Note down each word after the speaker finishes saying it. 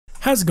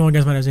How's it going,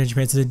 guys? My name is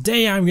Andrew.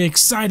 Today I'm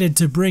excited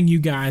to bring you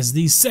guys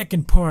the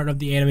second part of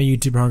the anime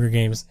YouTube Hunger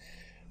Games.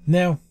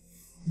 Now,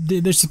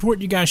 the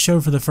support you guys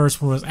showed for the first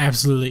one was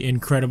absolutely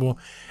incredible,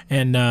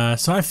 and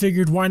so I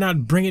figured why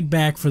not bring it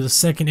back for the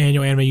second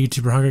annual anime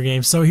YouTuber Hunger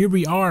Games. So here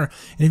we are,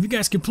 and if you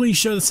guys could please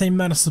show the same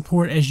amount of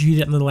support as you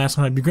did in the last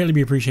one, I'd be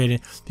greatly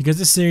appreciated, because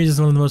this series is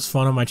one of the most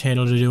fun on my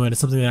channel to do, and it's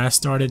something that I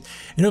started,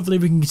 and hopefully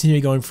we can continue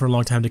going for a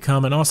long time to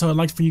come. And also I'd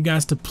like for you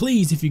guys to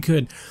please, if you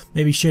could,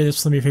 maybe share this with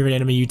some of your favorite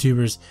anime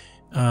YouTubers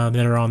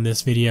that are on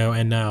this video,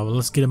 and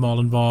let's get them all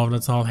involved.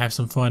 Let's all have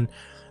some fun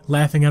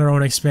laughing at our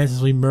own expense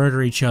as we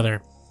murder each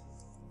other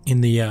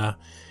in the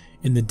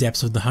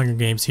depths of the Hunger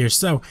Games here.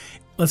 So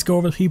let's go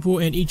over the people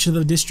in each of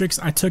the districts.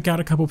 I took out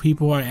a couple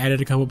people, I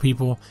added a couple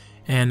people,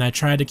 and I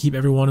tried to keep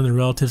everyone in the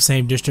relative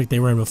same district they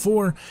were in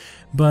before,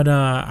 but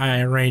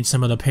I arranged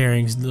some of the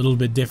pairings a little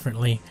bit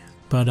differently.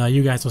 But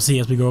you guys will see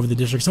as we go over the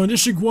district. So in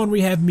District 1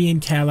 we have me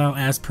and Kal-El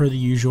as per the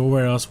usual.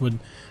 Where else would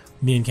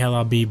me and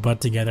Kal-El be but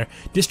together?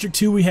 District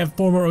 2 we have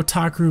former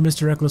Otaku,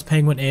 Mr. Reckless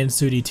Penguin, and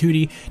Sudi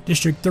Tootie.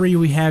 District 3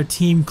 we have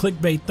Team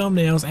Clickbait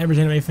Thumbnails, Average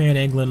Anime Fan,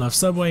 and Glenn Love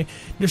Subway.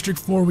 District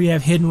 4 we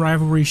have Hidden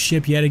Rivalry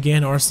Ship yet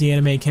again, RC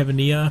Anime and Kevin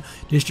Nia.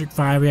 District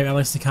 5 we have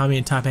Alex Takami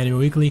and Top Anime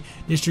Weekly.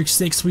 District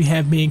 6 we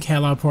have me and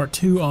Kal-El Part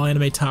 2, All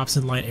Anime Tops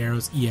and Light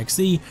Arrows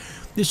EXE.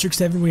 District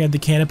 7 we have the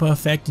Canapa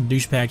Effect and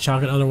Douchebag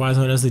Chocolate, otherwise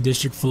known as the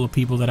district full of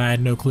people that I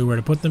had no clue where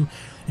to put them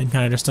and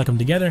kind of just stuck them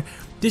together.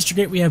 District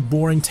 8 we have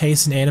Boring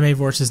Taste in Anime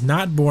versus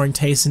Not Boring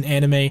Taste in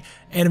Anime,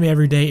 Anime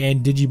Everyday,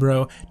 and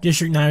Digibro.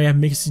 District 9 we have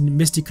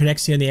Misty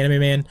Connexia and the Anime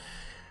Man.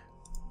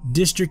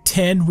 District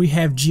 10 we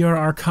have GR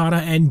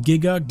Arcada and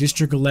Giga.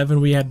 District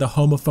 11 we have the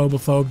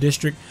Homophobophobe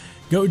District,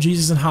 Go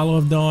Jesus and Hollow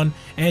of Dawn.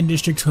 And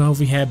District 12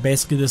 we have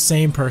basically the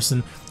same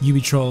person, You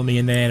Be Trolling Me,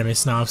 and the Anime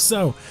Snob.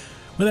 So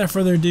without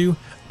further ado,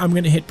 I'm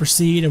going to hit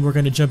proceed, and we're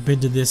going to jump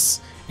into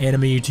this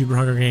Anime YouTuber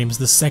Hunger Games,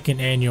 the second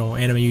annual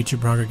Anime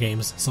YouTuber Hunger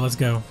Games. So let's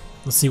go.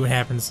 Let's see what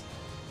happens.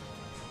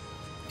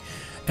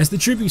 As the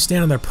tributes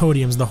stand on their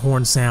podiums, the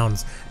horn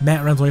sounds.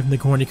 Matt runs away from the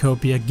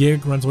cornucopia,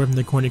 Gig runs away from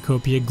the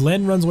cornucopia,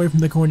 Glenn runs away from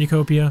the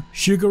cornucopia,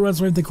 Shuka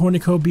runs away from the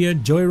cornucopia,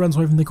 Joey runs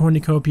away from the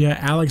cornucopia,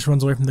 Alex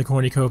runs away from the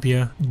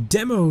cornucopia.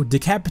 Demo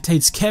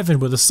decapitates Kevin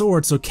with a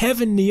sword, so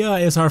Kevin Nia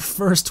is our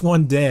first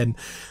one dead.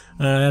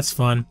 That's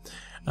fun.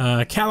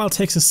 Kal-El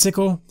takes a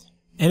sickle.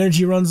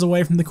 Energy runs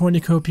away from the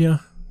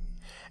cornucopia.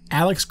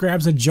 Alex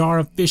grabs a jar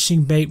of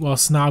fishing bait while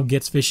Snob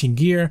gets fishing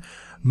gear.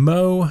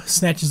 Mo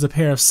snatches a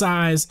pair of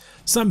sais.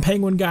 Some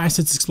penguin guy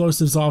sets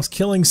explosives off,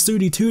 killing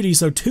Sudi Tootie,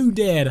 so 2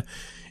 dead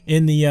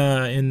in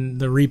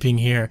the reaping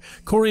here.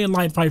 Corey and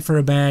Light fight for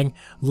a bag.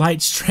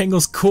 Light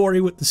strangles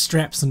Corey with the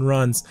straps and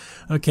runs.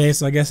 Okay,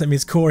 so I guess that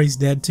means Corey's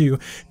dead too.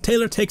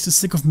 Taylor takes a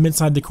sickle from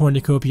inside the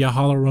cornucopia.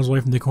 Hollow runs away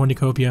from the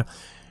cornucopia.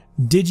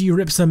 Digi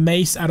rips a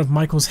mace out of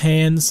Michael's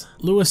hands.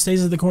 Lewis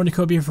stays at the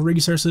cornucopia for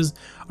resources.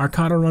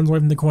 Arcada runs away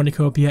from the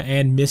cornucopia,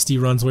 and Misty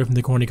runs away from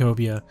the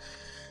cornucopia.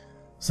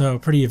 So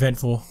pretty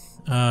eventful.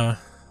 We're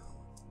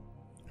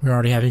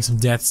already having some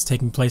deaths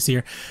taking place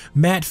here.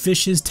 Matt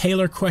fishes.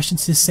 Taylor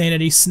questions his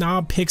sanity.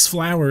 Snob picks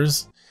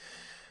flowers.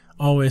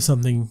 Always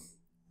something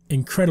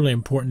incredibly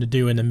important to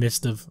do in the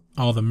midst of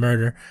all the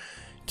murder.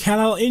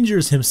 Kal-El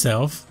injures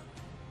himself.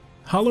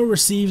 Hollow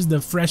receives the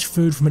fresh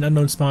food from an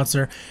unknown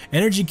sponsor.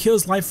 Energy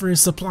kills Light for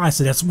his supply,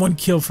 so that's 1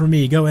 kill for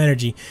me. Go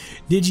Energy.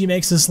 Digi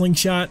makes a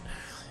slingshot.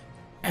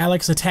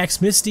 Alex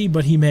attacks Misty,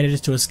 but he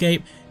manages to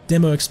escape.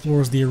 Demo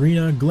explores the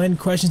arena. Glenn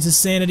questions his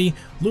sanity.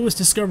 Lewis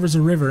discovers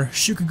a river.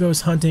 Shuka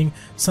goes hunting.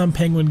 Some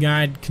penguin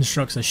guide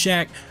constructs a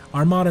shack.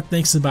 Armada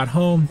thinks about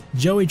home.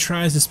 Joey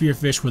tries to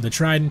spearfish with a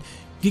trident.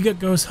 Giga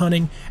goes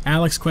hunting.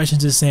 Alex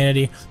questions his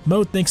sanity.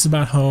 Mo thinks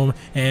about home.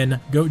 And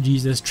Goat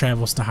Jesus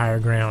travels to higher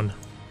ground.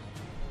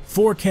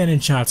 4 cannon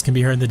shots can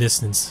be heard in the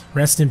distance.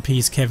 Rest in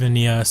peace, Kevin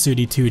Nia,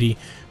 Sudi Tootie,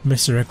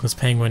 Mr. Reckless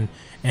Penguin,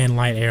 and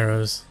Light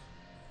Arrows.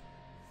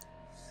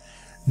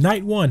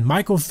 Night 1.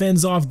 Michael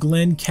fends off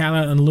Glenn,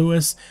 Kal-El, and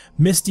Lewis.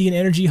 Misty and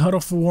Energy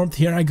huddle for warmth.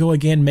 Here I go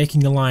again,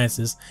 making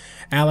alliances.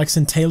 Alex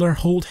and Taylor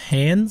hold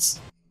hands.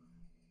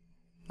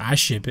 I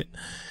ship it.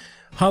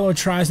 Hollow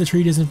tries to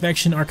treat his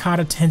infection.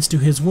 Arcada tends to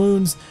his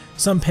wounds.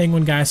 Some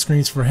penguin guy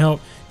screams for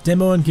help.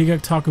 Demo and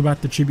Giga talk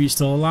about the tribute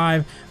still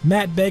alive.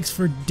 Matt begs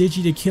for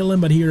Digi to kill him,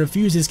 but he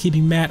refuses,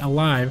 keeping Matt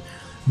alive.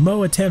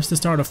 Mo attempts to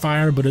start a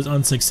fire, but is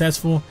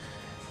unsuccessful.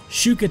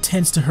 Shuka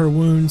tends to her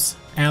wounds.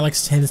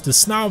 Alex tends to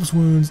Snob's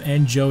wounds,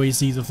 and Joey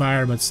sees a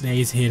fire, but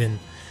stays hidden.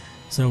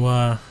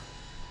 So,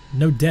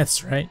 no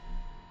deaths, right?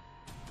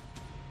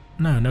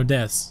 No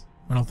deaths.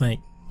 I don't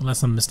think,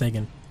 unless I'm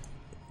mistaken.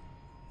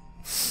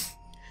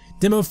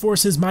 Demo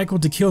forces Michael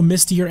to kill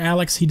Misty or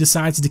Alex. He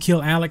decides to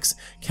kill Alex.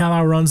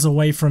 Kal-El runs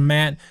away from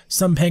Matt.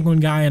 Some penguin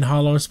guy and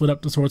Hollow split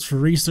up to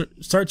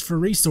search for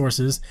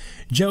resources.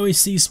 Joey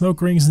sees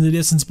smoke rings in the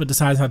distance but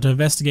decides not to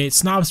investigate.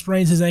 Snob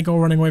sprains his ankle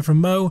running away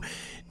from Mo.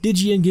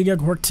 Digi and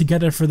Giga work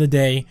together for the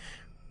day.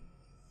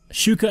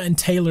 Shuka and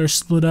Taylor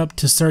split up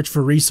to search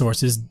for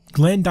resources.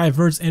 Glenn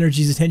diverts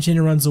Energy's attention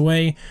and runs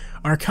away.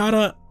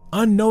 Arcada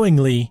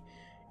unknowingly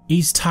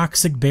eats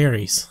toxic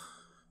berries.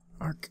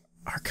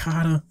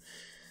 Arcada.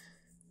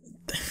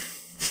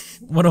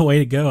 What a way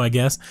to go, I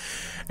guess.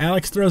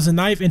 Alex throws a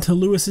knife into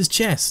Lewis's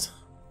chest.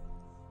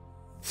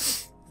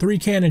 3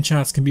 cannon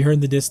shots can be heard in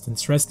the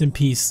distance. Rest in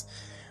peace.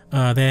 The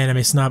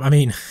anime snob. I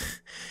mean,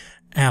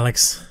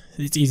 Alex.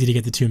 It's easy to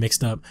get the two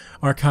mixed up.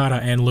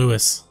 Arcada and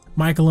Lewis.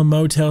 Michael and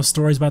Mo tell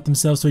stories about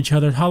themselves to each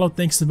other. Hollow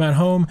thinks about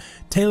home.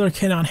 Taylor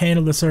cannot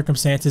handle the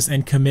circumstances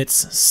and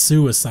commits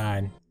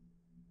suicide.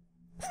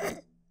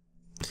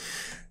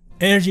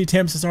 Energy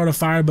attempts to start a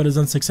fire but is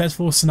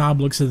unsuccessful. Snob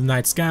looks at the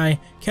night sky.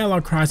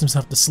 Kellogg cries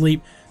himself to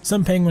sleep.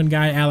 Some penguin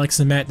guy, Alex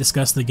and Matt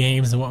discuss the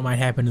games and what might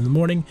happen in the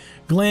morning.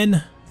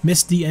 Glenn,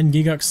 Misty, and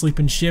Giguk sleep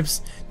in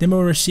shifts.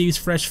 Demo receives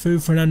fresh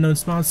food for an unknown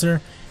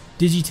sponsor.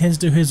 Digi tends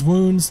to his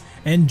wounds.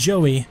 And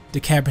Joey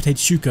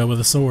decapitates Shuka with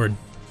a sword.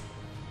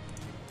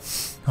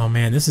 Oh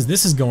man, this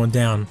is going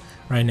down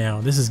right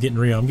now. This is getting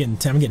real. I'm getting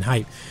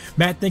hyped.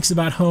 Matt thinks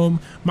about home.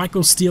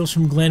 Michael steals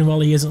from Glenn while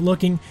he isn't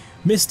looking.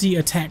 Misty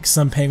attacks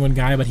some penguin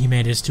guy, but he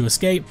manages to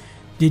escape.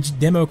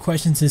 Demo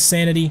questions his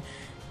sanity.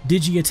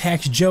 Digi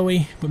attacks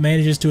Joey, but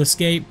manages to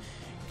escape.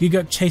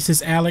 Giguk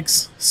chases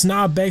Alex.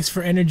 Snob begs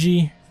for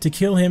energy to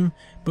kill him,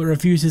 but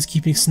refuses,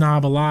 keeping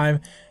Snob alive.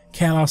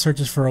 Kal-El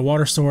searches for a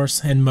water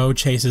source, and Mo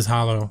chases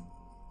Hollow.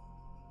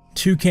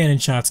 2 cannon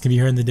shots can be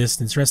heard in the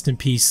distance. Rest in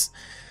peace,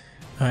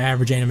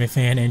 Average Anime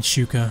Fan and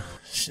Shuka.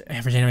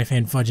 Average Anime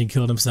Fan fudging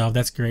killed himself.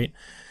 That's great.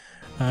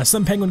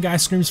 Some penguin guy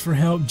screams for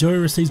help. Joey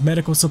receives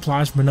medical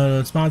supplies from an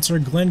unknown sponsor.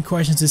 Glenn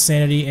questions his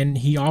sanity, and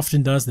he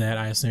often does that,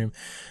 I assume.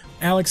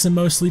 Alex and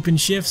Mo sleep in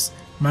shifts.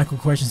 Michael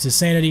questions his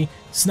sanity.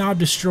 Snob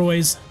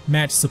destroys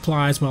Matt's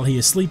supplies while he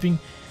is sleeping.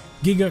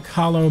 Giguk,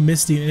 Hollow,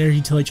 Misty, and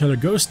Energy tell each other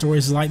ghost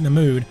stories to lighten the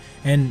mood,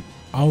 and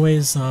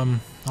always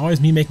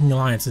me making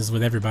alliances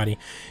with everybody.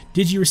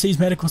 Digi receives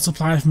medical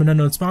supplies from an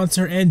unknown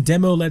sponsor, and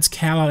Demo lets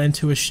Kal-El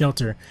into a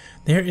shelter.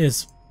 There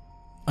is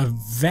a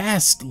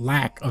vast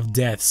lack of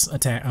deaths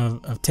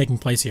taking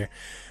place here.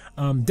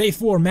 Day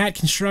 4, Matt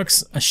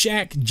constructs a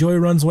shack. Joey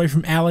runs away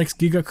from Alex.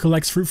 Giga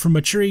collects fruit from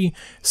a tree.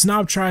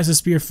 Snob tries to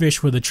spear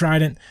fish with a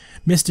trident.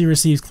 Misty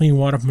receives clean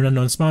water from an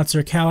unknown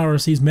sponsor. Kal-El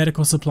receives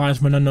medical supplies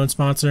from an unknown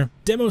sponsor.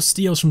 Demo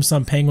steals from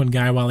some penguin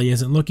guy while he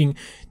isn't looking.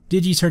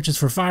 Digi searches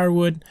for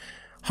firewood.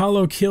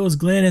 Hollow kills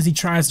Glenn as he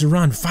tries to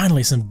run.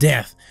 Finally, some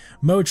death.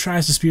 Mo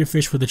tries to spear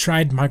fish with a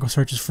trident. Michael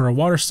searches for a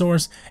water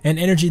source. And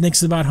Energy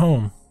thinks about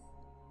home.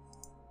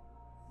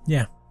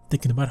 Yeah,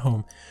 thinking about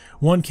home.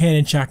 1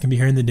 cannon shot can be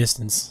heard in the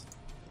distance.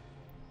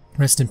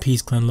 Rest in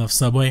peace, Glenn loves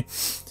Subway.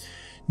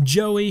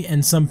 Joey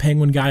and some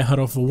penguin guy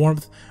huddle for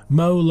warmth.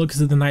 Mo looks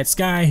at the night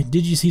sky.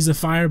 Digi sees a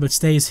fire but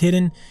stays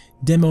hidden.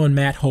 Demo and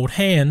Matt hold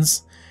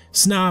hands.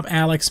 Snob,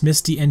 Alex,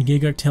 Misty, and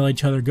Giguk tell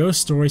each other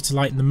ghost stories to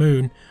lighten the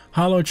mood.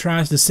 Hollow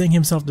tries to sing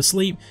himself to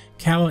sleep.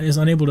 Kal-El is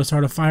unable to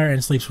start a fire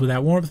and sleeps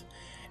without warmth.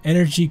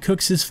 Energy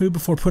cooks his food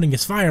before putting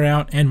his fire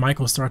out, and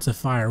Michael starts a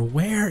fire.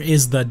 Where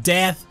is the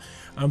death?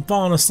 I'm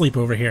falling asleep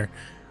over here.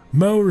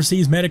 Mo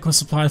receives medical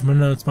supplies from an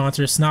unknown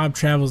sponsor. Snob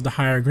travels to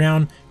higher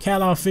ground.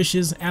 Kal-El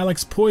fishes.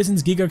 Alex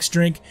poisons Giguk's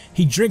drink.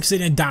 He drinks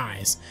it and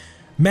dies.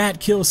 Matt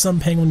kills some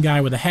penguin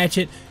guy with a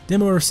hatchet.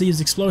 Demo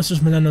receives explosives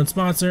from an unknown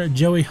sponsor.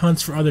 Joey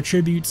hunts for other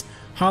tributes.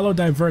 Hollow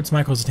diverts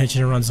Michael's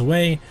attention and runs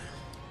away.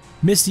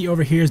 Misty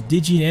overhears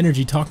Digi and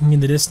Energy talking in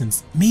the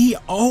distance. Me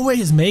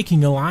always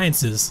making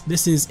alliances.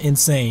 This is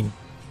insane.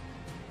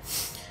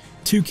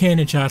 2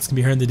 cannon shots can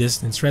be heard in the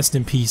distance. Rest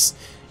in peace,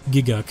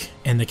 Giguk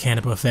and the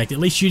Kanapa effect. At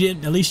least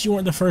you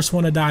weren't the first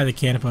one to die. The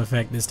Kanapa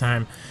effect this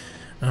time.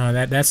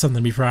 That's something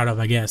to be proud of,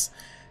 I guess.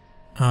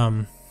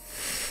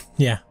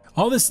 Yeah.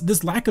 All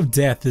this lack of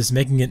death is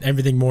making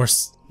everything more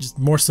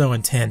so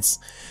intense.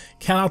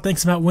 Kal-El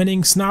thinks about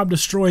winning. Snob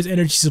destroys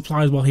energy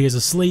supplies while he is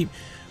asleep.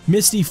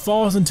 Misty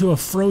falls into a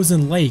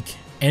frozen lake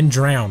and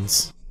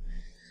drowns.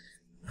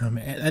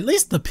 At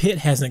least the pit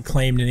hasn't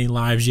claimed any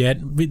lives yet.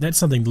 That's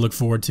something to look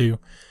forward to.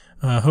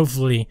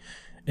 Hopefully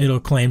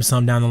it'll claim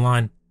some down the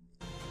line.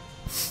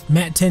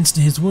 Matt tends to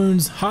his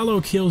wounds.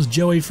 Hollow kills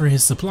Joey for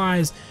his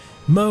supplies.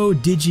 Mo,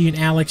 Digi, and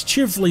Alex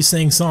cheerfully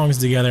sing songs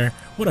together.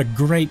 What a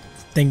great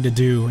thing to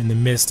do in the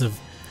midst of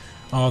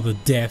all the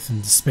death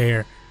and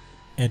despair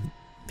and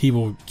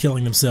people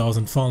killing themselves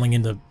and falling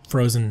into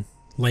frozen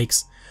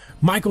lakes.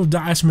 Michael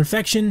dies from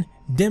infection.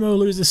 Demo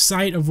loses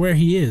sight of where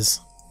he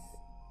is.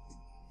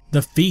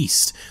 The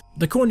feast.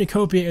 The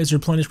cornucopia is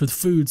replenished with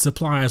food,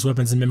 supplies,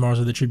 weapons, and memoirs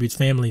of the tribute's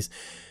families.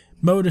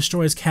 Mo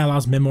destroys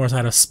Kal-El's memoirs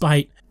out of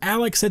spite.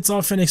 Alex sets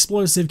off an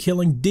explosive,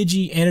 killing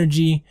Digi,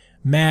 Energy,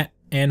 Matt,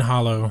 and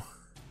Hollow.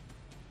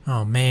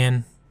 Oh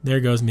man,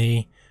 there goes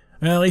me.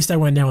 Well, at least I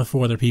went down with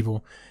 4 other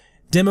people.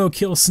 Demo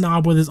kills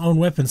Snob with his own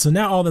weapon, so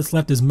now all that's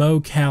left is Mo,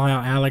 Kal-El,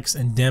 Alex,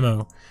 and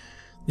Demo.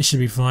 This should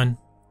be fun.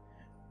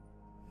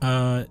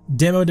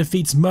 Demo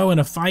defeats Mo in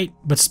a fight,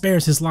 but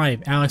spares his life.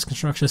 Alex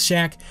constructs a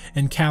shack,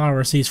 and Kal-El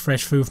receives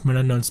fresh food from an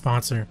unknown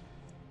sponsor.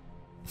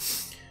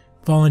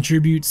 Fallen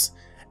tributes.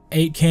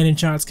 8 cannon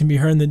shots can be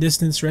heard in the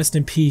distance. Rest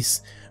in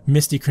peace,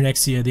 Misty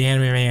Cronexia, the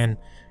Anime Man,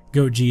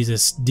 Goat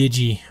Jesus,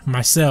 Digi,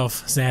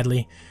 myself,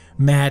 sadly,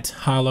 Matt,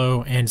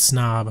 Hollow, and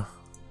Snob.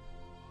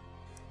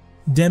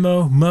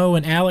 Demo, Mo,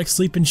 and Alex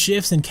sleep in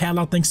shifts, and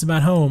Kal-El thinks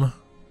about home.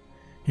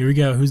 Here we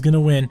go. Who's gonna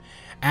win?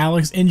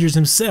 Alex injures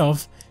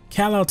himself.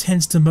 Kal-El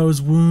tends to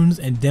Mo's wounds,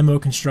 and Demo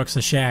constructs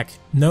a shack.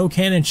 No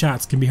cannon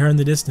shots can be heard in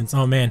the distance.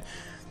 Oh man,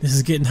 this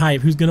is getting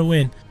hype. Who's gonna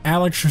win?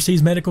 Alex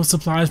receives medical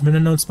supplies from an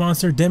unknown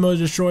sponsor. Demo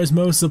destroys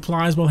Mo's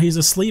supplies while he's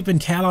asleep, and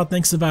Kal-El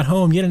thinks about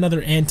home. Yet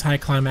another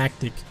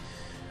anticlimactic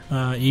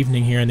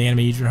evening here in the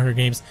Anime YouTuber Hunger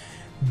Games.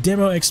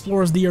 Demo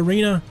explores the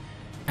arena.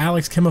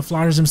 Alex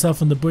camouflages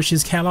himself in the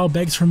bushes. Kal-El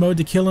begs for Mo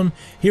to kill him.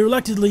 He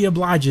reluctantly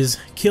obliges,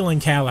 killing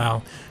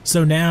Kal-El.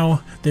 So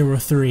now there were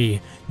 3: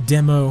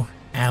 Demo,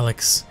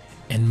 Alex,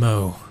 and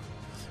Mo.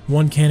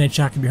 One cannon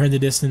shot can be heard in the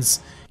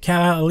distance.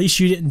 Kal-El, at least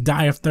you didn't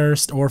die of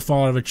thirst or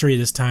fall out of a tree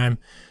this time.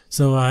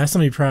 So that's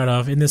something to be proud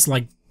of. In this,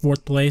 like,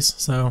 4th place,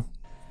 so,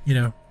 you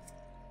know.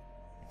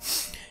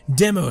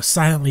 Demo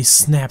silently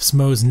snaps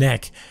Mo's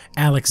neck.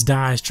 Alex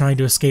dies trying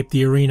to escape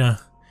the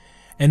arena.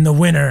 And the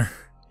winner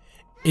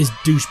is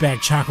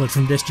Douchebag Chocolate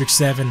from District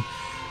 7.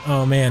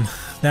 Oh man,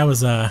 that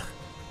was a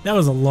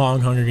long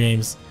Hunger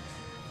Games.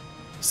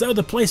 So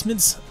the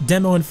placements: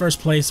 Demo in 1st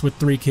place with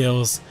 3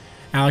 kills.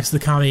 Alex the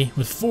Kami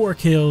with 4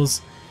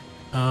 kills.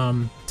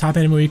 Top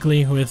Anime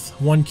Weekly with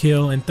 1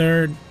 kill in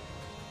 3rd.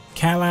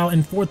 Kal-El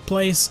in 4th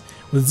place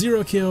with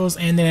 0 kills,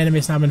 and then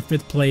Anime Snob in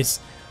 5th place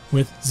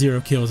with 0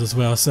 kills as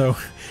well. So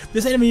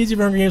this Anime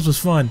YouTuber Hunger Games was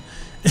fun.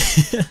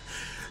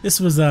 This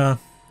was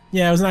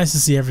yeah, it was nice to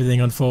see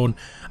everything unfold.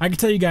 I can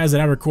tell you guys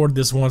that I recorded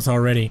this once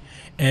already,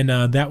 and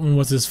that one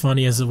was as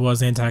funny as it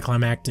was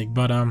anticlimactic.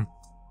 But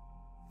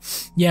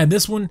yeah,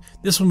 this one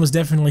was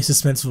definitely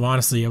suspenseful.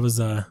 Honestly, it was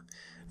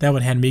that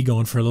one had me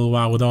going for a little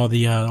while with all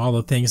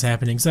the things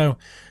happening. So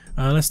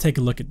let's take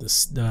a look at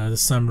this the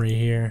summary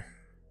here,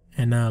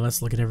 and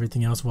let's look at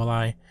everything else while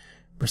I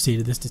proceed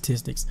to the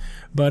statistics.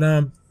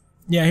 But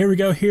yeah, here we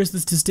go. Here's the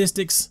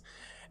statistics,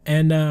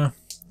 and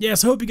yeah,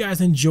 so I hope you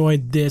guys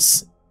enjoyed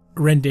this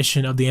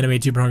rendition of the Anime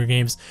YouTuber Hunger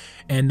Games,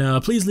 and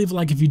please leave a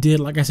like if you did.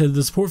 Like I said,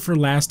 the support for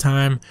last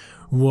time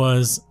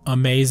was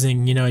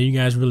amazing. You know, you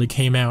guys really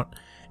came out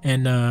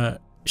and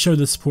showed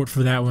the support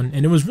for that one,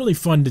 and it was really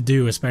fun to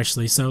do,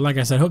 especially. So like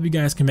I said, I hope you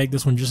guys can make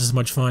this one just as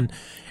much fun,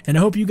 and I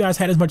hope you guys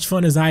had as much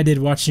fun as I did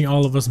watching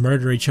all of us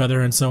murder each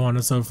other and so on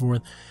and so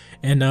forth.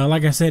 And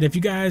like I said, if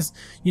you guys,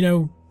 you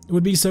know,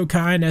 would be so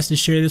kind as to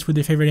share this with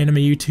your favorite anime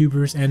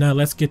YouTubers, and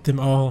let's get them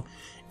all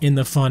in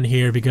the fun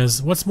here,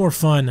 because what's more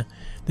fun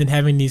than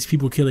having these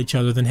people kill each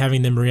other than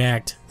having them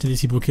react to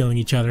these people killing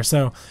each other?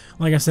 So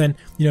like I said,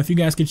 you know, if you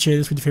guys could share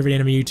this with your favorite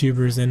anime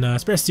YouTubers, and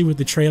especially with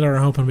the trailer,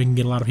 I'm hoping we can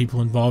get a lot of people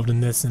involved in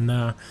this and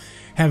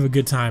have a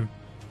good time.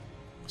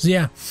 So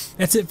yeah,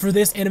 that's it for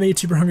this Anime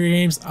YouTuber Hunger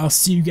Games. I'll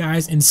see you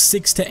guys in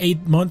 6 to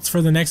 8 months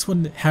for the next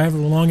one, however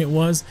long it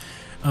was.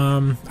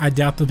 I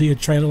doubt there'll be a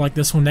trailer like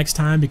this one next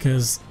time,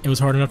 because it was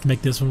hard enough to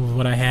make this one with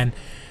what I had.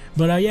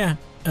 But yeah,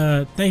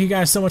 thank you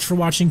guys so much for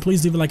watching.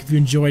 Please leave a like if you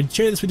enjoyed.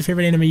 Share this with your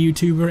favorite anime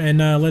YouTuber,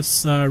 and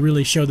let's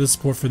really show the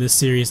support for this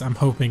series, I'm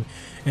hoping.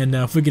 And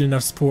if we get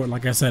enough support,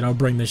 like I said, I'll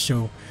bring the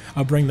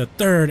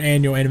 3rd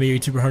annual Anime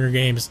YouTuber Hunger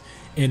Games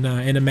in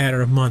a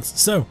matter of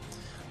months. So,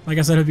 like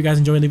I said, I hope you guys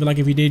enjoyed. Leave a like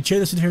if you did. Share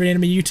this with your favorite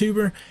anime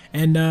YouTuber,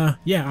 and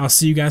yeah, I'll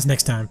see you guys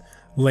next time.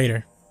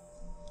 Later.